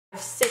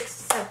6,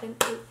 7,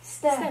 8.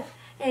 Steph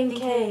and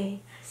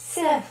K.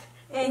 Steph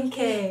and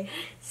K.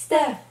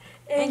 Steph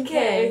and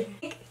K.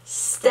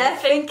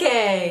 Steph and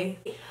K.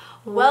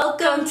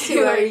 Welcome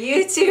to our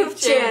YouTube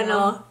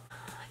channel.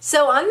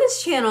 So on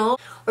this channel,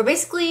 we're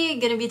basically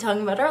gonna be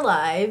talking about our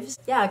lives.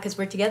 Yeah, because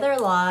we're together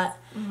a lot.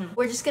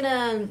 We're just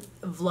gonna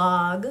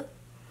vlog.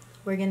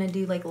 We're gonna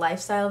do like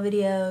lifestyle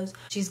videos.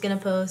 She's gonna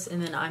post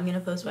and then I'm gonna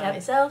post by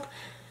myself.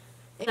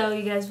 So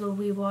you guys will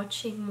be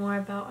watching more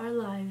about our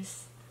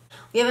lives.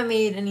 We haven't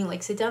made any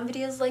like sit down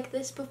videos like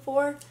this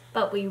before.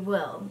 But we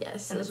will.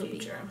 Yes, in the those will be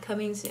future.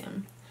 coming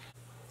soon.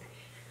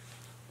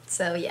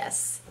 So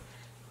yes,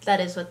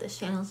 that is what this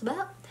channel is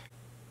about.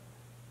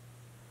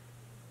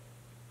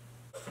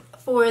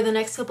 For the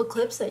next couple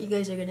clips that you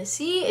guys are gonna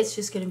see, it's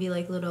just gonna be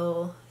like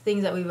little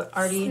things that we've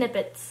already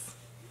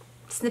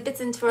snippets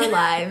into our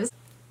lives.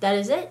 That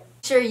is it.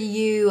 Make sure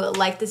you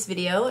like this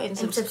video and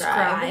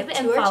subscribe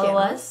and to our follow channel.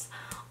 us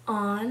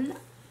on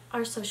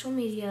our social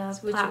media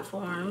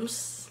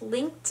platforms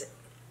linked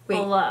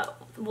below.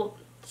 We'll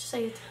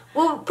say it.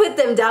 We'll put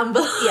them down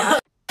below. Yeah.